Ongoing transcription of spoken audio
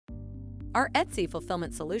Our Etsy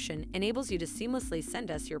fulfillment solution enables you to seamlessly send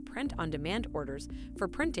us your print-on-demand orders for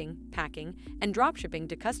printing, packing, and dropshipping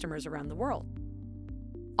to customers around the world.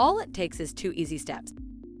 All it takes is 2 easy steps.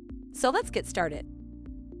 So let's get started.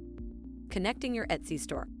 Connecting your Etsy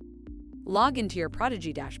store. Log into your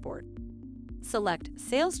Prodigi dashboard. Select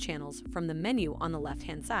Sales Channels from the menu on the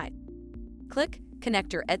left-hand side. Click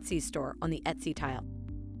Connect your Etsy store on the Etsy tile.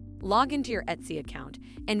 Log into your Etsy account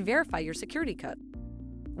and verify your security code.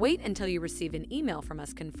 Wait until you receive an email from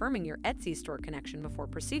us confirming your Etsy store connection before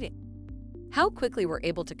proceeding. How quickly we're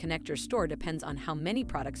able to connect your store depends on how many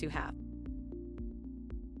products you have.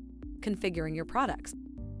 Configuring your products.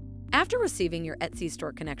 After receiving your Etsy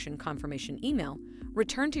store connection confirmation email,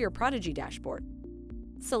 return to your Prodigi dashboard.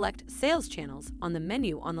 Select Sales Channels on the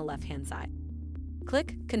menu on the left-hand side.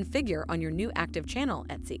 Click Configure on your new active channel,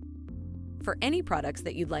 Etsy. For any products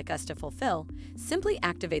that you'd like us to fulfill, simply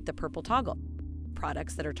activate the purple toggle.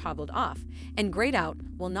 Products that are toggled off and grayed out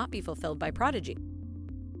will not be fulfilled by Prodigi.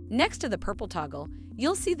 Next to the purple toggle,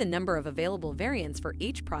 you'll see the number of available variants for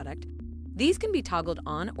each product. These can be toggled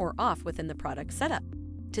on or off within the product setup.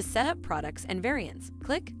 To set up products and variants,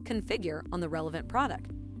 click Configure on the relevant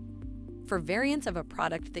product. For variants of a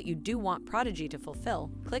product that you do want Prodigi to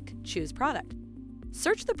fulfill, click Choose Product.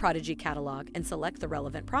 Search the Prodigi catalog and select the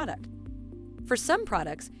relevant product. For some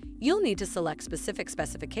products, you'll need to select specific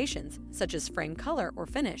specifications, such as frame color or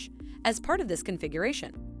finish, as part of this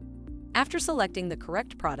configuration. After selecting the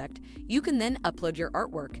correct product, you can then upload your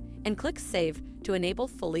artwork and click Save to enable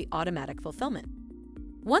fully automatic fulfillment.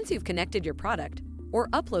 Once you've connected your product or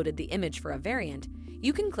uploaded the image for a variant,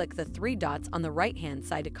 you can click the 3 dots on the right-hand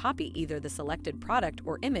side to copy either the selected product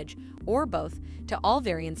or image, or both, to all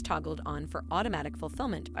variants toggled on for automatic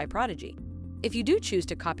fulfillment by Prodigi. If you do choose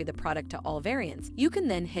to copy the product to all variants, you can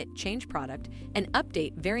then hit Change Product and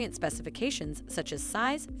update variant specifications such as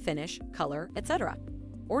size, finish, color, etc.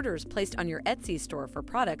 Orders placed on your Etsy store for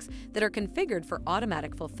products that are configured for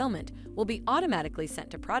automatic fulfillment will be automatically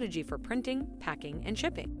sent to Prodigi for printing, packing, and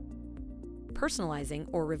shipping. Personalizing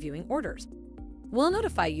or reviewing orders. We'll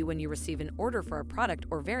notify you when you receive an order for a product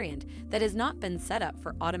or variant that has not been set up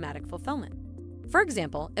for automatic fulfillment. For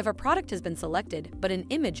example, if a product has been selected but an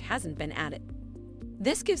image hasn't been added.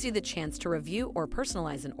 This gives you the chance to review or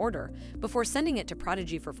personalize an order before sending it to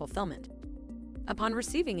Prodigi for fulfillment. Upon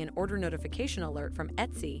receiving an order notification alert from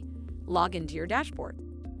Etsy, log into your dashboard.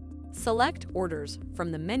 Select Orders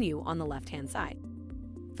from the menu on the left-hand side.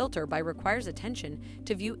 Filter by Requires Attention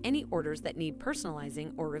to view any orders that need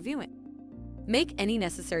personalizing or reviewing. Make any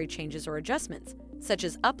necessary changes or adjustments, such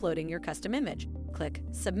as uploading your custom image. Click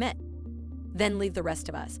Submit. Then leave the rest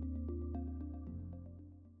to us.